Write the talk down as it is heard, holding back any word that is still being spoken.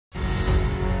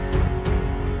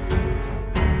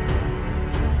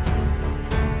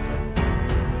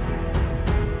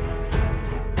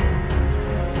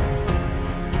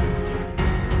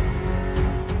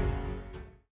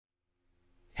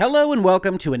Hello and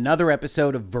welcome to another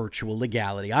episode of Virtual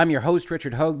Legality. I'm your host,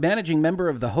 Richard Hoeg, managing member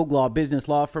of the Hoeg Law business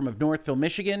law firm of Northville,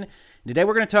 Michigan. And today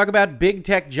we're going to talk about big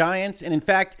tech giants, and in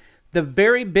fact, the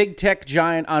very big tech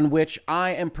giant on which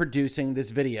I am producing this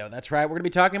video. That's right, we're going to be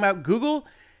talking about Google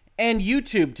and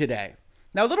YouTube today.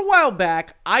 Now, a little while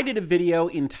back, I did a video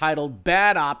entitled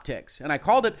Bad Optics, and I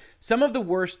called it Some of the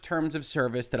Worst Terms of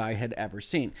Service That I Had Ever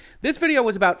Seen. This video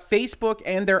was about Facebook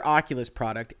and their Oculus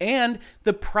product and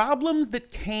the problems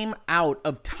that came out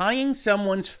of tying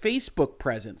someone's Facebook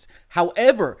presence,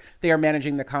 however they are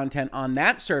managing the content on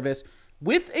that service,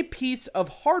 with a piece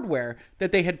of hardware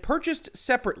that they had purchased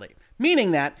separately.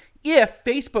 Meaning that if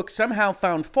Facebook somehow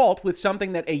found fault with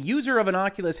something that a user of an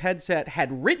Oculus headset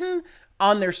had written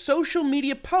on their social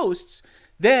media posts,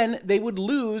 then they would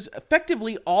lose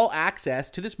effectively all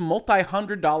access to this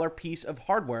multi-$100 piece of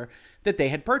hardware that they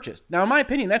had purchased. Now, in my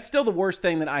opinion, that's still the worst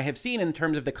thing that I have seen in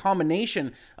terms of the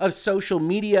combination of social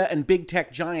media and big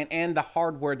tech giant and the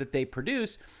hardware that they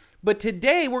produce. But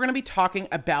today we're going to be talking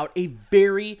about a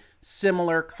very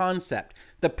similar concept.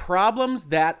 The problems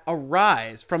that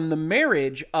arise from the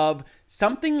marriage of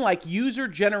something like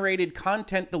user-generated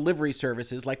content delivery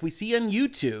services like we see on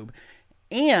YouTube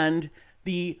and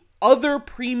the other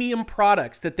premium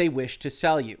products that they wish to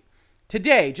sell you.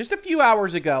 Today, just a few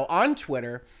hours ago on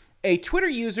Twitter, a Twitter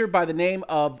user by the name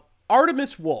of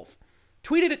Artemis Wolf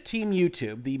tweeted at Team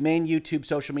YouTube, the main YouTube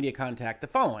social media contact, the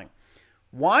following: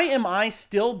 "Why am I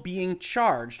still being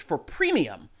charged for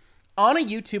premium on a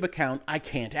YouTube account I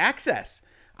can't access?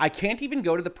 I can't even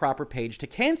go to the proper page to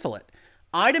cancel it.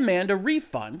 I demand a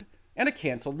refund and a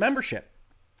canceled membership."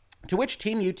 To which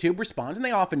Team YouTube responds, and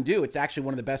they often do. It's actually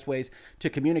one of the best ways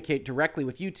to communicate directly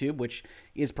with YouTube, which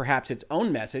is perhaps its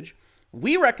own message.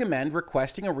 "We recommend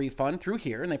requesting a refund through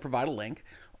here," and they provide a link.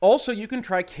 "Also, you can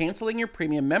try canceling your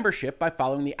premium membership by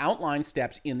following the outlined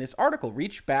steps in this article.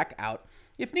 Reach back out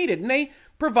if needed." And they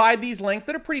provide these links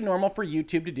that are pretty normal for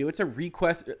YouTube to do. It's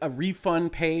a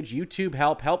refund page, YouTube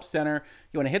help center.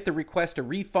 You want to hit the request a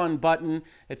refund button,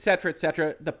 etc.,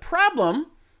 etc. The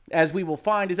problem, as we will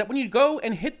find, is that when you go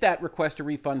and hit that request a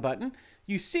refund button,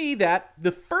 you see that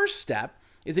the first step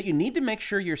is that you need to make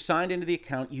sure you're signed into the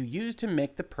account you used to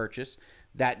make the purchase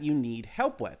that you need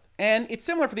help with. And it's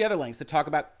similar for the other links that talk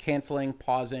about canceling,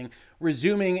 pausing,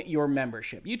 resuming your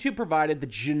membership. YouTube provided the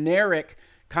generic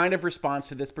kind of response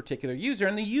to this particular user,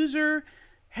 and the user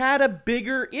had a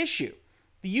bigger issue.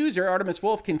 The user, Artemis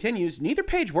Wolf, continues, "Neither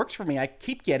page works for me. I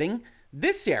keep getting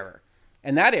this error."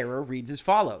 And that error reads as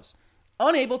follows: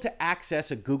 "Unable to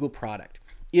access a Google product.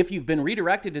 If you've been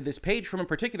redirected to this page from a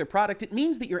particular product, it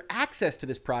means that your access to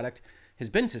this product has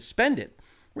been suspended.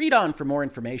 Read on for more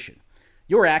information.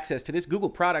 Your access to this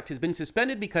Google product has been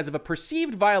suspended because of a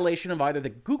perceived violation of either the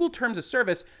Google Terms of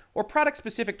Service or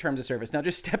product-specific Terms of Service." Now,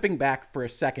 just stepping back for a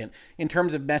second in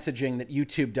terms of messaging that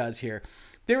YouTube does here,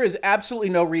 there is absolutely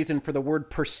no reason for the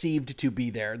word perceived to be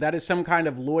there. That is some kind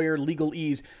of lawyer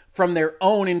legalese from their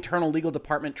own internal legal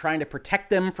department trying to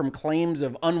protect them from claims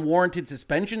of unwarranted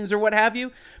suspensions or what have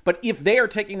you. But if they are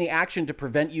taking the action to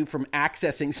prevent you from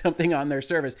accessing something on their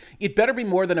service, it better be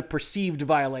more than a perceived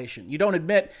violation. You don't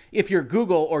admit, if you're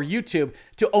Google or YouTube,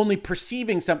 to only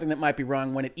perceiving something that might be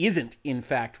wrong when it isn't, in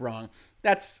fact, wrong.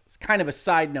 That's kind of a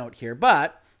side note here.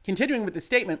 But continuing with the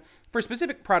statement, "For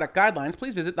specific product guidelines,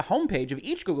 please visit the homepage of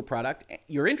each Google product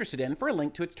you're interested in for a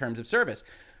link to its terms of service.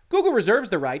 Google reserves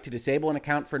the right to disable an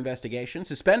account for investigation,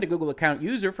 suspend a Google account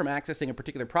user from accessing a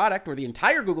particular product or the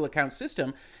entire Google account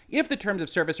system if the terms of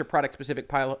service or product-specific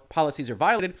policies are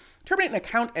violated, terminate an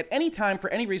account at any time for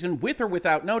any reason with or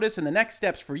without notice, and the next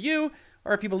steps for you,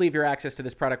 or if you believe your access to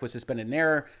this product was suspended in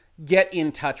error, get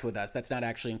in touch with us." That's not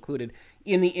actually included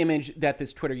in the image that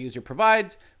this Twitter user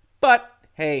provides, but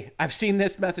hey, I've seen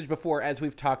this message before, as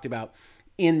we've talked about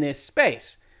in this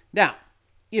space. Now,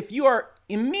 if you are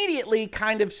immediately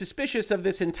kind of suspicious of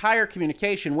this entire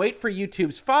communication, wait for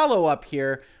YouTube's follow-up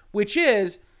here, which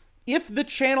is, if the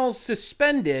channel's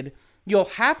suspended, you'll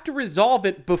have to resolve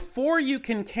it before you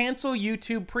can cancel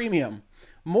YouTube Premium.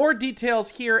 More details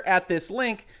here at this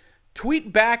link.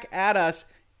 Tweet back at us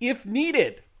if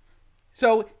needed.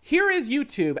 So here is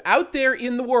YouTube out there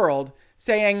in the world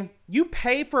saying, you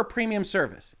pay for a premium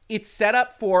service. It's set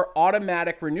up for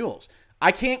automatic renewals.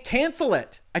 I can't cancel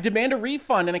it. I demand a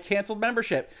refund and a canceled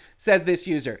membership, says this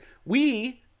user.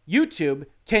 We, YouTube,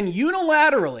 can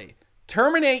unilaterally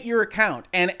terminate your account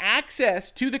and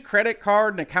access to the credit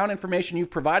card and account information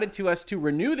you've provided to us to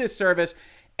renew this service.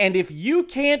 And if you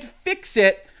can't fix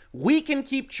it, we can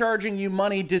keep charging you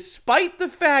money despite the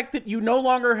fact that you no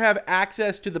longer have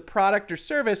access to the product or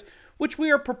service which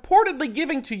we are purportedly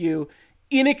giving to you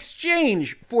in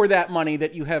exchange for that money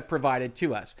that you have provided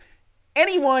to us.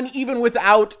 Anyone, even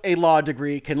without a law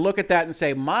degree, can look at that and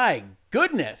say, my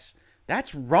goodness,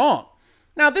 that's wrong.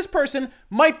 Now, this person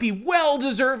might be well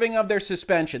deserving of their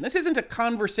suspension. This isn't a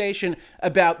conversation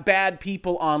about bad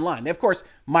people online. They, of course,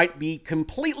 might be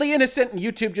completely innocent and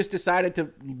YouTube just decided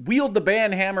to wield the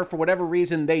ban hammer for whatever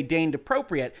reason they deemed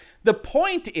appropriate. The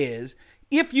point is,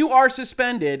 if you are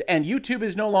suspended and YouTube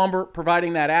is no longer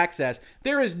providing that access,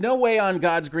 there is no way on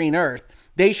God's green earth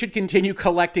they should continue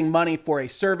collecting money for a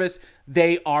service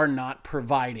they are not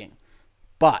providing.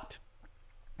 But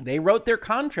they wrote their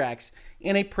contracts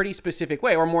in a pretty specific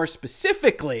way, or more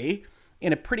specifically,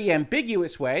 in a pretty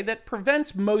ambiguous way that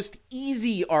prevents most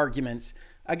easy arguments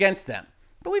against them.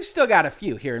 But we've still got a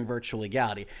few here in Virtual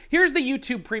Legality. Here's the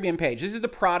YouTube premium page. This is the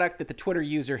product that the Twitter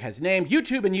user has named.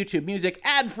 YouTube and YouTube Music,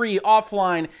 ad-free,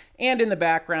 offline, and in the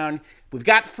background. We've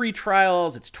got free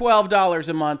trials. It's $12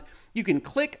 a month. You can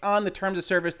click on the terms of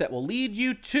service that will lead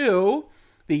you to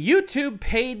the YouTube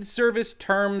paid service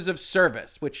terms of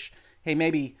service, which, hey,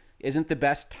 maybe isn't the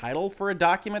best title for a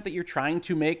document that you're trying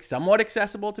to make somewhat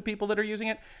accessible to people that are using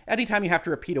it. Anytime you have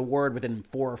to repeat a word within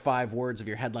 4 or 5 words of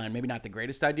your headline, maybe not the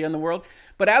greatest idea in the world.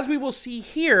 But as we will see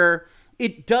here,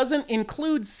 it doesn't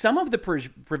include some of the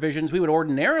provisions we would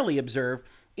ordinarily observe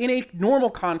in a normal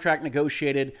contract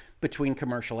negotiated between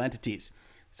commercial entities.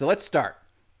 So let's start.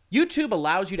 YouTube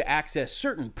allows you to access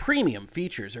certain premium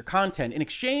features or content in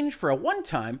exchange for a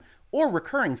one-time or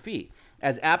recurring fee,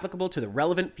 as applicable to the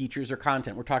relevant features or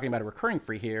content. We're talking about a recurring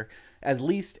fee here, as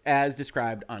least as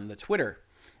described on the Twitter.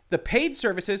 The paid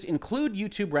services include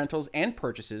YouTube rentals and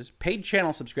purchases, paid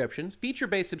channel subscriptions,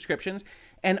 feature-based subscriptions,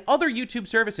 and other YouTube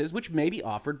services which may be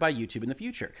offered by YouTube in the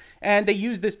future. And they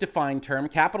use this defined term,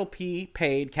 capital P,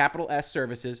 paid, capital S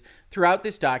services, throughout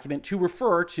this document to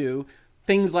refer to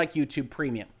things like YouTube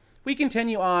Premium. We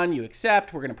continue on, you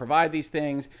accept, we're going to provide these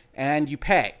things, and you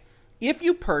pay. If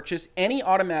you purchase any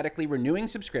automatically renewing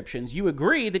subscriptions, you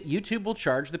agree that YouTube will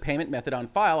charge the payment method on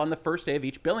file on the first day of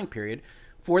each billing period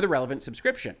for the relevant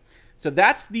subscription. So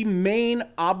that's the main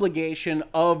obligation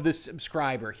of the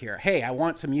subscriber here. Hey, I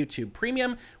want some YouTube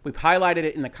Premium. We've highlighted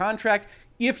it in the contract.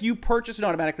 If you purchase an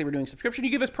automatically renewing subscription,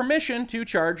 you give us permission to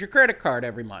charge your credit card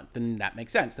every month. And that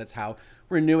makes sense. That's how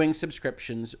renewing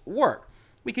subscriptions work.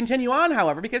 We continue on,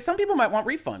 however, because some people might want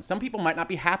refunds. Some people might not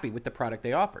be happy with the product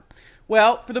they offered.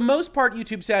 Well, for the most part,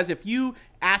 YouTube says if you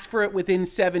ask for it within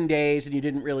 7 days and you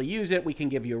didn't really use it, we can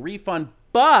give you a refund.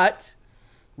 But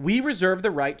we reserve the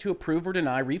right to approve or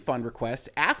deny refund requests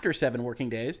after 7 working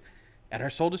days at our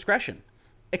sole discretion,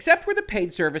 except where the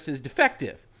paid service is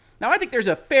defective. Now, I think there's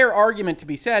a fair argument to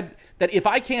be said that if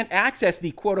I can't access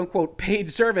the quote-unquote paid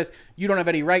service, you don't have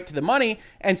any right to the money,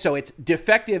 and so it's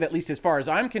defective, at least as far as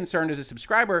I'm concerned as a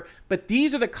subscriber. But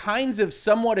these are the kinds of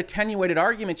somewhat attenuated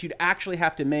arguments you'd actually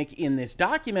have to make in this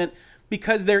document,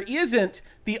 because there isn't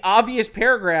the obvious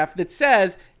paragraph that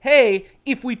says, hey,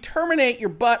 if we terminate your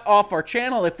butt off our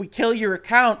channel, if we kill your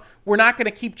account, we're not going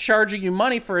to keep charging you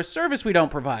money for a service we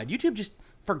don't provide. YouTube just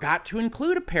forgot to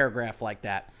include a paragraph like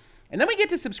that. And then we get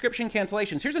to subscription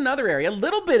cancellations. Here's another area, a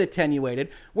little bit attenuated,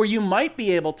 where you might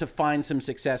be able to find some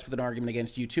success with an argument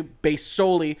against YouTube based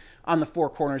solely on the 4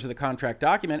 corners of the contract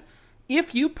document.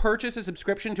 If you purchase a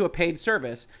subscription to a paid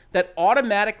service that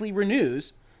automatically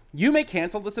renews, you may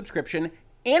cancel the subscription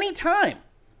anytime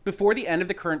before the end of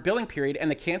the current billing period, and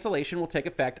the cancellation will take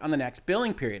effect on the next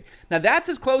billing period. Now, that's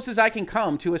as close as I can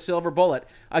come to a silver bullet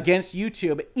against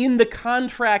YouTube in the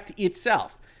contract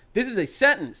itself. This is a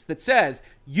sentence that says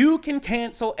you can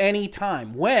cancel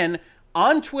anytime, when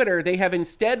on Twitter they have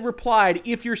instead replied,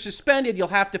 if you're suspended, you'll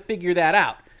have to figure that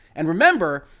out. And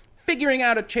remember, figuring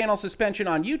out a channel suspension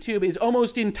on YouTube is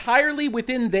almost entirely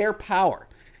within their power.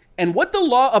 And what the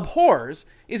law abhors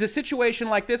is a situation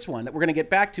like this one that we're going to get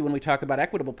back to when we talk about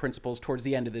equitable principles towards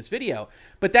the end of this video.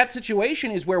 But that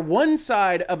situation is where one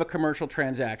side of a commercial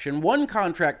transaction, one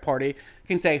contract party,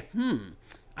 can say,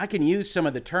 I can use some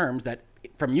of the terms that,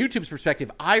 from YouTube's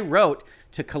perspective, I wrote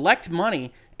to collect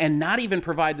money and not even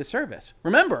provide the service.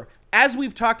 Remember, as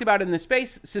we've talked about in this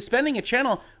space, suspending a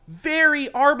channel,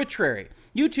 very arbitrary.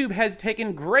 YouTube has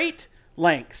taken great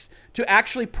lengths to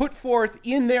actually put forth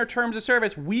in their terms of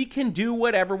service, we can do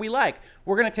whatever we like.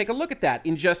 We're going to take a look at that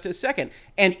in just a second.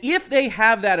 And if they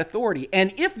have that authority,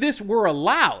 and if this were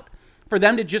allowed for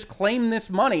them to just claim this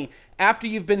money after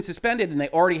you've been suspended and they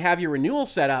already have your renewal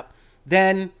set up,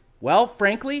 then, well,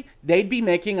 frankly, they'd be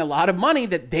making a lot of money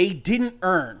that they didn't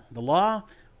earn. The law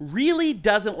really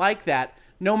doesn't like that,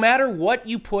 no matter what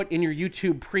you put in your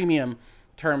YouTube Premium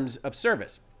terms of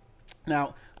service.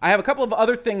 Now, I have a couple of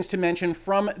other things to mention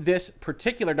from this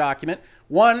particular document.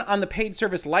 One, on the paid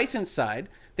service license side,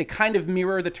 they kind of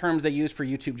mirror the terms they use for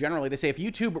YouTube generally. They say if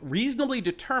YouTube reasonably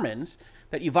determines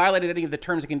that you violated any of the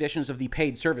terms and conditions of the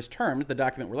paid service terms, the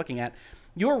document we're looking at,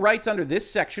 your rights under this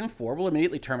section 4 will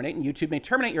immediately terminate, and YouTube may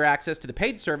terminate your access to the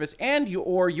paid service and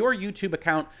or your YouTube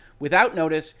account without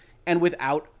notice and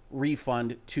without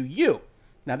refund to you.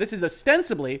 Now, this is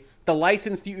ostensibly the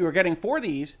license that you are getting for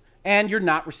these, and you're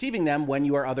not receiving them when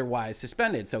you are otherwise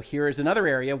suspended. So here is another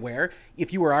area where,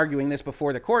 if you were arguing this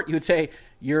before the court, you would say,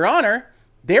 Your Honor,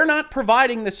 they're not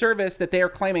providing the service that they are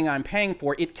claiming I'm paying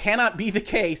for. It cannot be the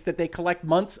case that they collect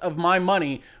months of my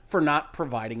money for not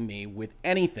providing me with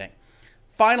anything.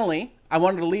 Finally, I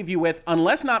wanted to leave you with,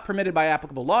 unless not permitted by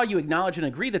applicable law, you acknowledge and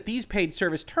agree that these paid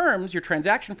service terms, your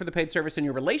transaction for the paid service, and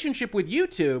your relationship with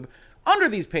YouTube under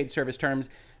these paid service terms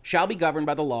shall be governed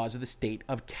by the laws of the state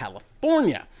of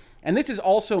California. And this is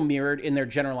also mirrored in their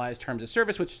generalized terms of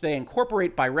service, which they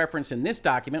incorporate by reference in this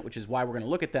document, which is why we're going to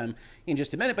look at them in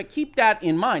just a minute. But keep that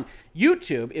in mind.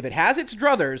 YouTube, if it has its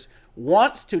druthers,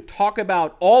 wants to talk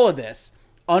about all of this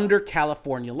under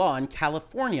California law. And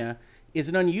California is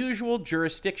an unusual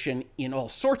jurisdiction in all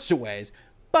sorts of ways,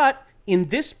 but in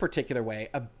this particular way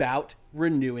about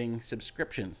renewing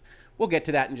subscriptions. We'll get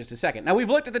to that in just a second. Now, we've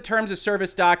looked at the terms of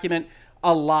service document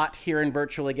a lot here in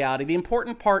Virtual Legality. The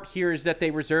important part here is that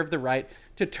they reserve the right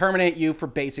to terminate you for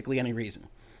basically any reason.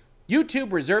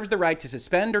 YouTube reserves the right to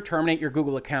suspend or terminate your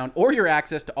Google account or your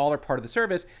access to all or part of the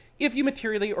service if you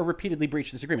materially or repeatedly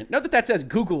breach this agreement. Note that that says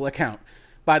Google account,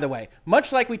 by the way.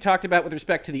 Much like we talked about with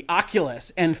respect to the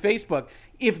Oculus and Facebook,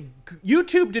 if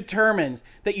YouTube determines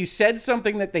that you said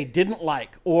something that they didn't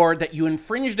like or that you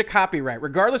infringed a copyright,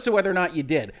 regardless of whether or not you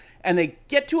did, and they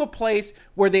get to a place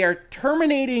where they are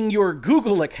terminating your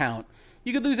Google account,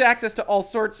 you could lose access to all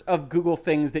sorts of Google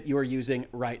things that you are using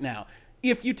right now.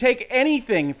 If you take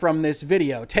anything from this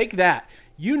video, take that.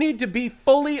 You need to be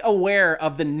fully aware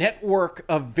of the network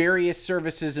of various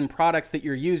services and products that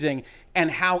you're using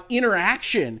and how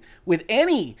interaction with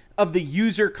any of the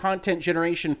user content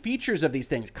generation features of these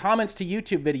things, comments to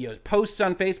YouTube videos, posts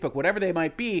on Facebook, whatever they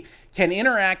might be, can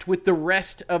interact with the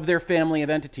rest of their family of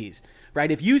entities,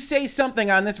 right? If you say something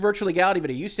on this Virtual Legality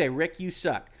video, you say, Rick, you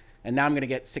suck. And now I'm going to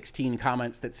get 16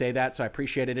 comments that say that, so I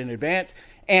appreciate it in advance.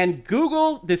 And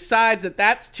Google decides that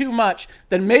that's too much,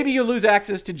 then maybe you lose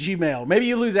access to Gmail. Maybe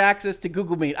you lose access to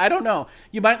Google Meet. I don't know.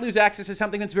 You might lose access to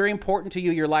something that's very important to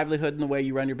you, your livelihood and the way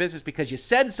you run your business, because you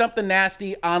said something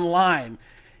nasty online.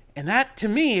 And that, to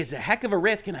me, is a heck of a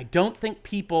risk, and I don't think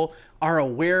people are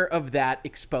aware of that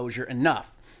exposure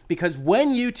enough. Because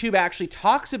when YouTube actually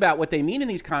talks about what they mean in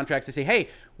these contracts, they say, hey,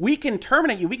 we can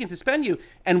terminate you, we can suspend you,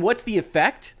 and what's the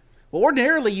effect? Well,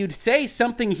 ordinarily, you'd say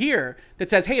something here that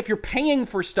says, hey, if you're paying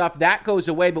for stuff, that goes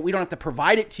away, but we don't have to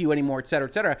provide it to you anymore, et cetera,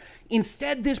 et cetera.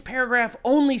 Instead, this paragraph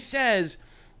only says,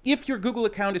 if your Google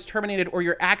account is terminated or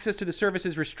your access to the service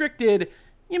is restricted,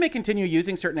 you may continue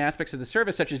using certain aspects of the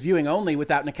service, such as viewing only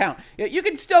without an account. You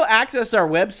can still access our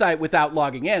website without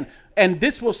logging in, and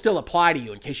this will still apply to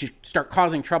you in case you start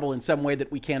causing trouble in some way that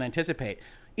we can't anticipate.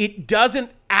 It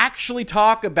doesn't actually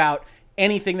talk about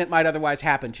anything that might otherwise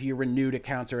happen to your renewed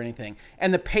accounts or anything.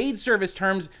 And the paid service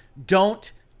terms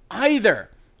don't either.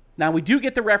 Now, we do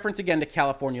get the reference again to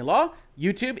California law.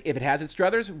 YouTube, if it has its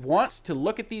druthers, wants to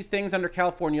look at these things under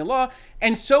California law,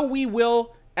 and so we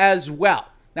will as well.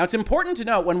 Now, it's important to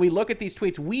note when we look at these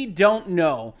tweets, we don't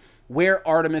know where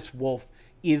Artemis Wolf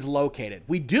is located.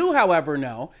 We do, however,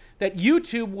 know that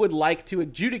YouTube would like to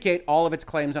adjudicate all of its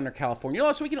claims under California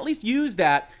law, so we can at least use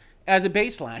that as a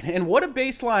baseline. And what a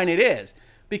baseline it is,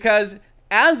 because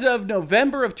as of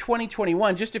November of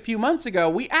 2021, just a few months ago,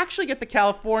 we actually get the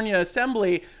California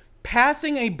Assembly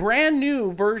passing a brand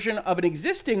new version of an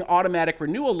existing automatic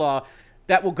renewal law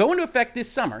that will go into effect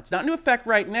this summer. It's not into effect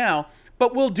right now,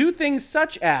 but will do things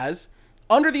such as,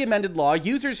 under the amended law,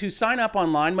 users who sign up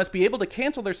online must be able to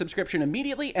cancel their subscription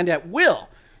immediately and at will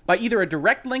by either a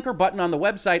direct link or button on the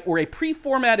website or a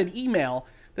pre-formatted email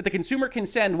that the consumer can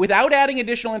send without adding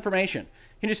additional information.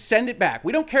 You can just send it back.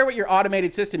 We don't care what your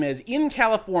automated system is. In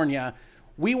California,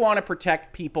 we want to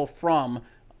protect people from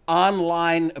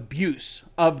online abuse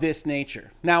of this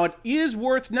nature. Now, it is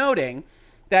worth noting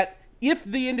that if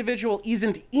the individual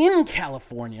isn't in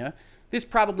California, this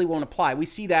probably won't apply. We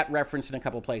see that referenced in a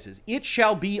couple of places. It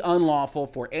shall be unlawful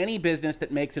for any business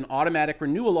that makes an automatic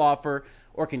renewal offer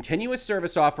or continuous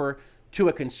service offer to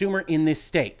a consumer in this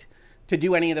state to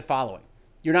do any of the following.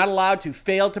 You're not allowed to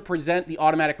fail to present the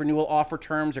automatic renewal offer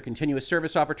terms or continuous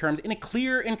service offer terms in a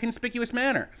clear and conspicuous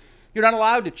manner. You're not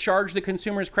allowed to charge the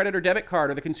consumer's credit or debit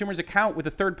card or the consumer's account with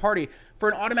a third party for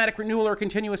an automatic renewal or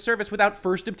continuous service without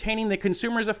first obtaining the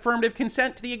consumer's affirmative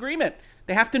consent to the agreement.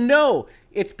 They have to know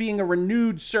it's being a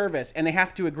renewed service, and they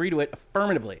have to agree to it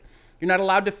affirmatively. You're not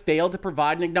allowed to fail to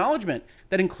provide an acknowledgement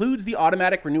that includes the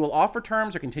automatic renewal offer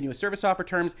terms or continuous service offer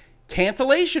terms,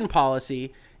 cancellation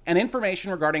policy, and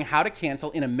information regarding how to cancel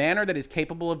in a manner that is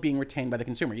capable of being retained by the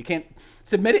consumer. You can't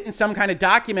submit it in some kind of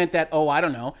document that, oh, I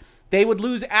don't know, they would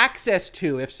lose access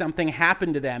to if something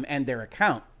happened to them and their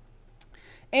account.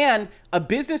 And a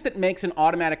business that makes an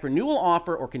automatic renewal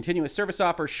offer or continuous service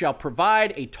offer shall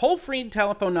provide a toll-free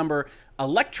telephone number,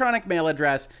 electronic mail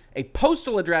address, a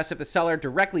postal address if the seller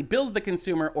directly bills the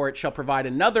consumer, or it shall provide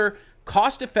another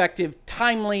cost-effective,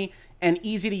 timely, and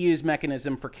easy-to-use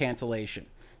mechanism for cancellation.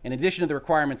 In addition to the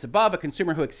requirements above, a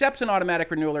consumer who accepts an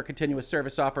automatic renewal or continuous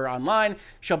service offer online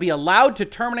shall be allowed to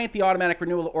terminate the automatic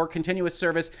renewal or continuous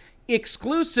service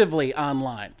exclusively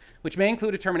online, which may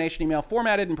include a termination email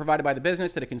formatted and provided by the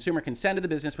business that a consumer can send to the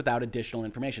business without additional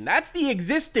information. That's the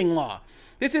existing law.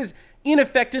 This is in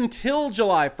effect until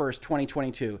July 1st,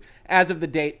 2022, as of the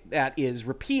date that is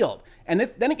repealed. And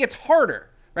then it gets harder.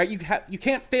 Right? You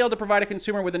can't fail to provide a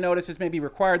consumer with a notice as may be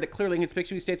required that clearly and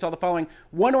conspicuously states all the following: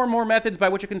 one or more methods by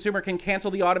which a consumer can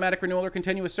cancel the automatic renewal or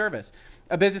continuous service.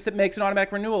 A business that makes an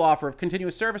automatic renewal offer of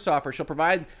continuous service offer shall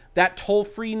provide that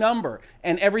toll-free number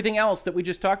and everything else that we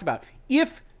just talked about.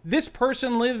 If this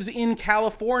person lives in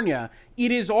California,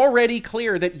 it is already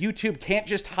clear that YouTube can't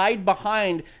just hide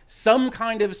behind some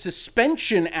kind of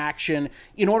suspension action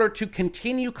in order to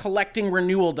continue collecting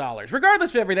renewal dollars,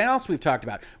 regardless of everything else we've talked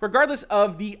about, regardless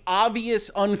of the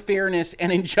obvious unfairness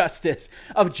and injustice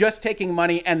of just taking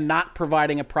money and not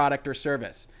providing a product or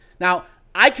service. Now,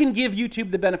 I can give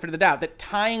YouTube the benefit of the doubt that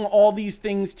tying all these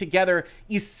things together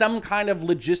is some kind of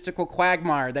logistical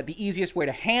quagmire, that the easiest way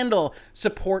to handle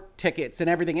support tickets and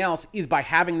everything else is by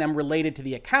having them related to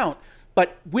the account.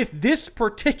 But with this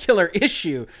particular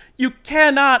issue, you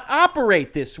cannot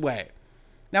operate this way.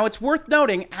 Now, it's worth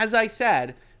noting, as I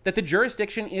said, that the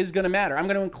jurisdiction is going to matter. I'm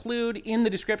going to include in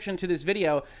the description to this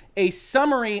video a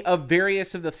summary of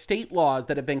various of the state laws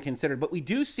that have been considered, but we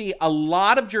do see a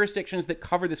lot of jurisdictions that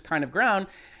cover this kind of ground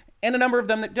and a number of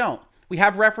them that don't. We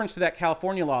have reference to that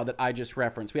California law that I just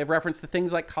referenced. We have reference to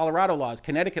things like Colorado laws,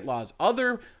 Connecticut laws,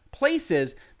 other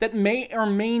places that may or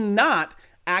may not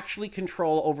actually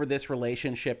control over this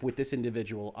relationship with this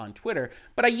individual on Twitter.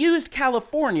 But I used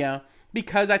California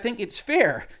because I think it's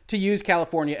fair to use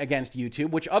California against YouTube,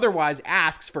 which otherwise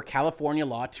asks for California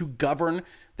law to govern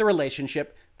the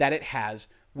relationship that it has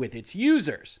with its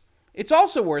users. It's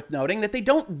also worth noting that they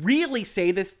don't really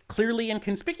say this clearly and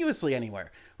conspicuously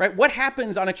anywhere, right? What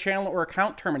happens on a channel or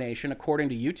account termination according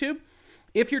to YouTube?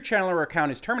 If your channel or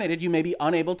account is terminated, you may be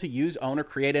unable to use, own, or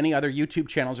create any other YouTube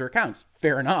channels or accounts.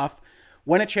 Fair enough.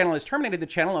 When a channel is terminated, the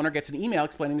channel owner gets an email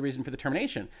explaining the reason for the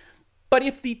termination. But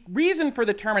if the reason for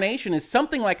the termination is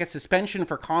something like a suspension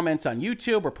for comments on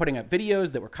YouTube or putting up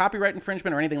videos that were copyright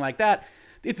infringement or anything like that,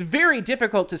 it's very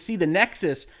difficult to see the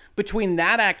nexus between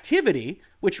that activity,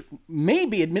 which may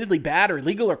be admittedly bad or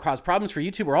illegal or cause problems for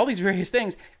YouTube or all these various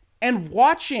things, and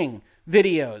watching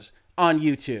videos on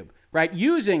YouTube, right?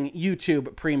 Using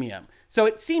YouTube Premium. So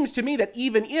it seems to me that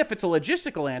even if it's a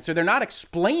logistical answer, they're not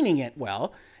explaining it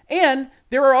well. And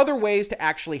there are other ways to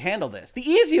actually handle this. The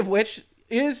easy of which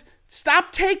is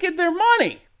stop taking their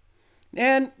money.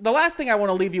 And the last thing I want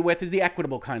to leave you with is the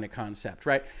equitable kind of concept,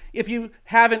 right? If you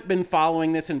haven't been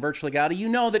following this in virtual legality, you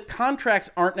know that contracts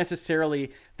aren't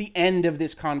necessarily the end of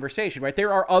this conversation, right?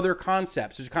 There are other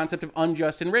concepts. There's a concept of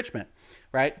unjust enrichment,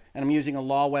 right? And I'm using a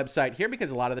law website here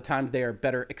because a lot of the times they are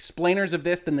better explainers of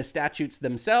this than the statutes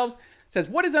themselves. It says,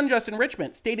 what is unjust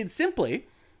enrichment? Stated simply,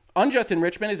 unjust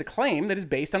enrichment is a claim that is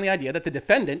based on the idea that the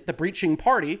defendant, the breaching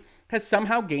party, has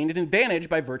somehow gained an advantage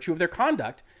by virtue of their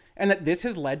conduct, and that this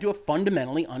has led to a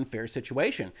fundamentally unfair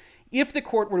situation. If the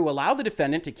court were to allow the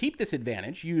defendant to keep this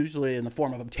advantage, usually in the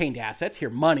form of obtained assets, here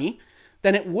money,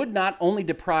 then it would not only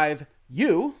deprive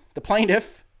you, the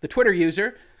plaintiff, the Twitter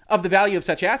user, of the value of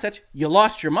such assets, you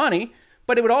lost your money,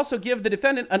 but it would also give the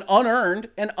defendant an unearned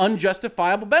and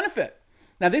unjustifiable benefit.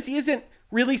 Now, this isn't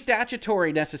really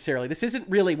statutory necessarily. This isn't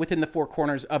really within the four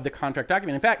corners of the contract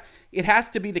document. In fact, it has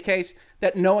to be the case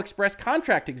that no express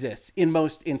contract exists in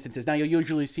most instances. Now, you'll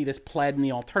usually see this pled in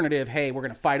the alternative, hey, we're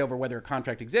going to fight over whether a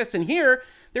contract exists. And here,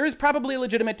 there is probably a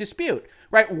legitimate dispute,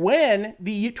 right? When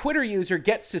the Twitter user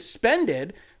gets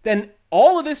suspended, then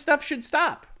all of this stuff should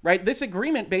stop, right? This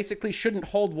agreement basically shouldn't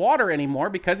hold water anymore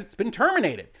because it's been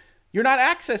terminated. You're not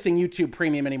accessing YouTube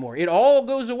Premium anymore. It all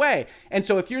goes away. And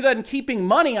so if you're then keeping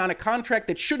money on a contract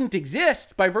that shouldn't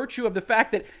exist by virtue of the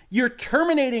fact that you're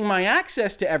terminating my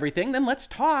access to everything, then let's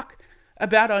talk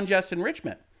about unjust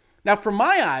enrichment. Now, from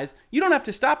my eyes, you don't have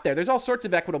to stop there. There's all sorts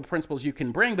of equitable principles you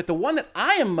can bring, but the one that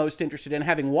I am most interested in,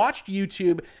 having watched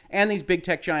YouTube and these big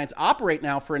tech giants operate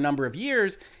now for a number of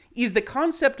years, is the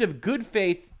concept of good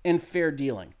faith and fair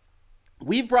dealing.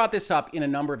 We've brought this up in a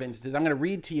number of instances. I'm going to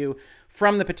read to you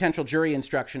from the potential jury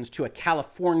instructions to a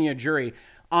California jury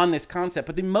on this concept.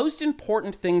 But the most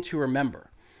important thing to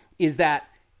remember is that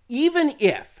even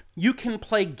if you can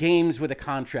play games with a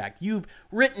contract, you've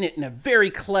written it in a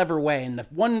very clever way, and the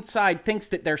one side thinks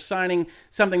that they're signing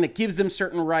something that gives them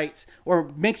certain rights or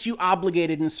makes you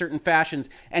obligated in certain fashions,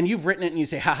 and you've written it and you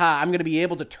say, haha, I'm going to be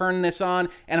able to turn this on,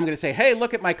 and I'm going to say, hey,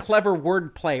 look at my clever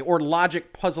wordplay or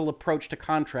logic puzzle approach to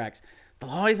contracts. The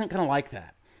law isn't going to like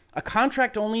that. A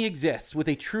contract only exists with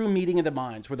a true meeting of the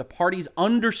minds where the parties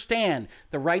understand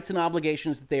the rights and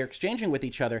obligations that they are exchanging with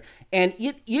each other. And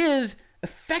it is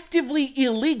effectively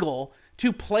illegal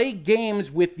to play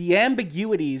games with the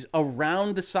ambiguities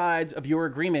around the sides of your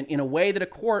agreement in a way that a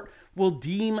court will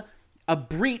deem a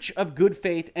breach of good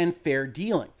faith and fair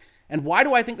dealing. And why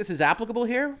do I think this is applicable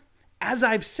here? As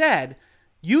I've said,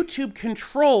 YouTube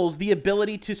controls the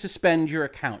ability to suspend your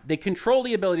account. They control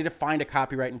the ability to find a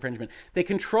copyright infringement. They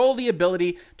control the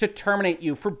ability to terminate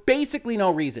you for basically no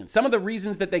reason. Some of the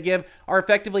reasons that they give are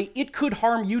effectively, it could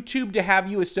harm YouTube to have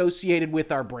you associated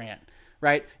with our brand,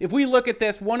 right? If we look at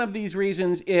this, one of these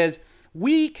reasons is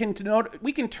we can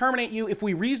terminate you if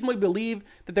we reasonably believe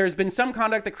that there's been some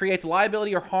conduct that creates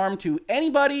liability or harm to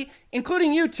anybody,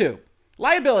 including YouTube.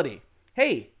 Liability.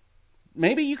 Hey,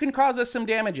 maybe you can cause us some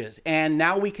damages, and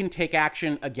now we can take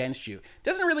action against you. It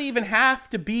doesn't really even have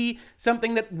to be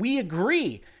something that we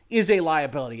agree is a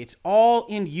liability. It's all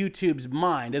in YouTube's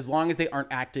mind, as long as they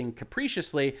aren't acting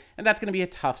capriciously, and that's going to be a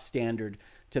tough standard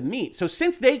to meet. So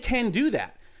since they can do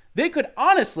that, they could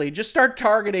honestly just start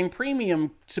targeting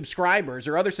premium subscribers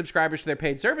or other subscribers to their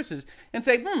paid services and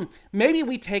say, maybe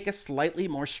we take a slightly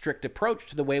more strict approach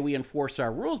to the way we enforce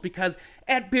our rules, because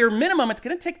at bare minimum, it's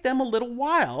going to take them a little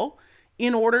while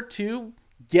in order to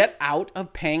get out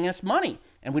of paying us money.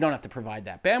 And we don't have to provide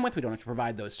that bandwidth. We don't have to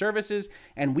provide those services,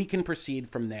 and we can proceed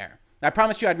from there. I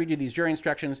promised you I'd read you these jury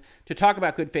instructions to talk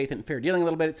about good faith and fair dealing a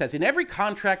little bit. It says, in every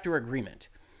contract or agreement,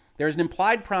 there is an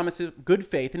implied promise of good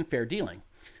faith and fair dealing.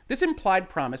 This implied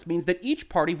promise means that each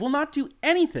party will not do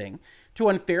anything to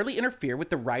unfairly interfere with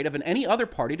the right of any other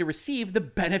party to receive the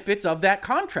benefits of that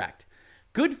contract.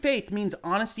 Good faith means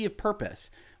honesty of purpose,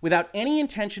 without any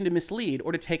intention to mislead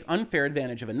or to take unfair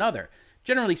advantage of another.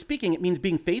 Generally speaking, it means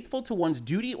being faithful to one's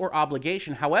duty or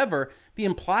obligation. However, the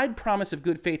implied promise of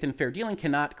good faith and fair dealing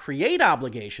cannot create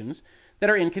obligations that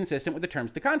are inconsistent with the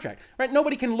terms of the contract, right?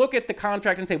 Nobody can look at the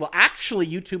contract and say, well, actually,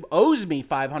 YouTube owes me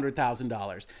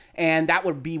 $500,000, and that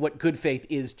would be what good faith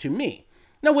is to me.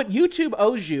 Now, what YouTube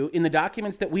owes you in the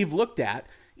documents that we've looked at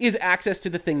is access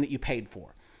to the thing that you paid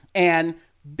for. And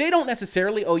they don't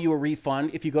necessarily owe you a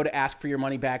refund if you go to ask for your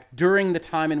money back during the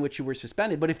time in which you were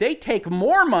suspended. But if they take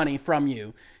more money from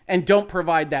you and don't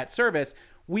provide that service,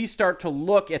 we start to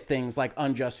look at things like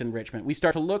unjust enrichment. We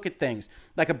start to look at things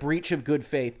like a breach of good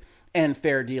faith and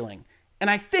fair dealing. And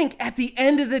I think at the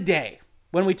end of the day,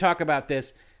 when we talk about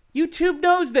this, YouTube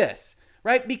knows this,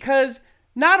 right? Because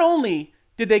not only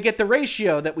did they get the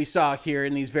ratio that we saw here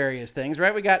in these various things,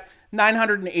 right? We got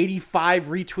 985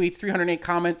 retweets, 308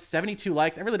 comments, 72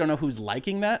 likes. I really don't know who's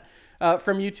liking that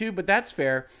from YouTube, but that's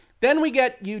fair. Then we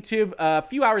get YouTube a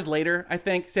few hours later, I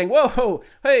think, saying, whoa,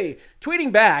 hey,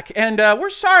 tweeting back. And we're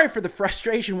sorry for the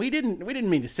frustration. We didn't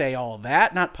mean to say all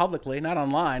that, not publicly, not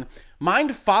online.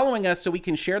 Mind following us so we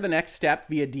can share the next step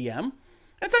via DM?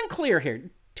 It's unclear here.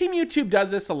 Team YouTube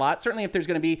does this a lot, certainly if there's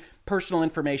going to be personal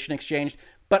information exchanged.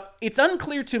 But it's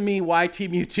unclear to me why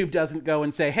Team YouTube doesn't go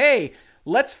and say, hey,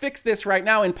 let's fix this right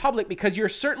now in public, because you're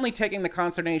certainly taking the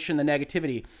consternation, the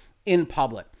negativity in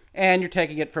public. And you're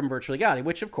taking it from Virtual Legality,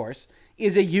 which, of course,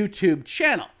 is a YouTube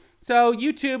channel. So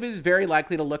YouTube is very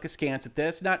likely to look askance at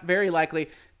this, not very likely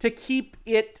to keep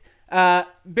it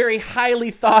very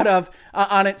highly thought of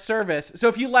on its service. So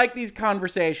if you like these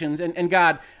conversations, and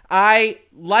God, I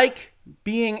like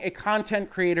being a content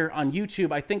creator on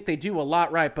YouTube. I think they do a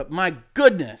lot right, but my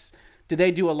goodness, do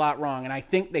they do a lot wrong? And I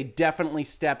think they definitely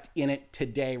stepped in it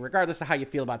today, regardless of how you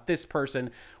feel about this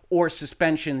person or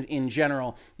suspensions in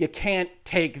general. You can't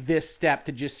take this step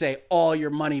to just say all your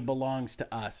money belongs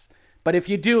to us. But if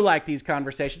you do like these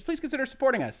conversations, please consider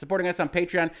supporting us on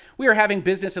Patreon. We are having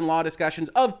business and law discussions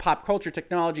of pop culture,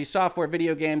 technology, software,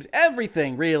 video games,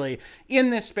 everything really in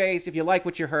this space. If you like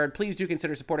what you heard, please do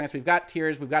consider supporting us. We've got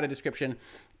tiers. We've got a description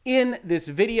in this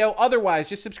video. Otherwise,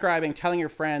 just subscribing, telling your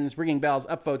friends, ringing bells,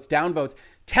 upvotes, downvotes,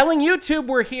 telling YouTube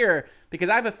we're here, because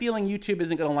I have a feeling YouTube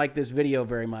isn't going to like this video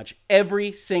very much.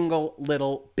 Every single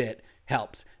little bit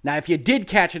helps. Now, if you did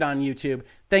catch it on YouTube,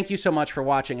 thank you so much for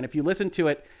watching. And if you listen to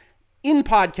it in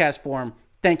podcast form,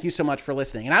 thank you so much for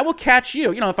listening. And I will catch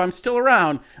you, if I'm still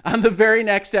around, on the very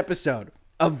next episode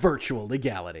of Virtual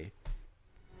Legality.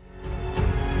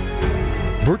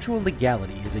 Virtual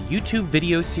Legality is a YouTube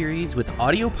video series with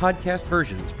audio podcast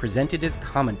versions presented as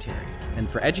commentary and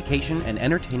for education and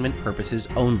entertainment purposes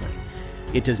only.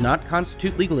 It does not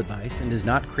constitute legal advice and does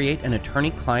not create an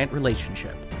attorney-client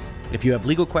relationship. If you have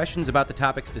legal questions about the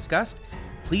topics discussed,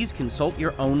 please consult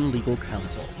your own legal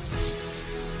counsel.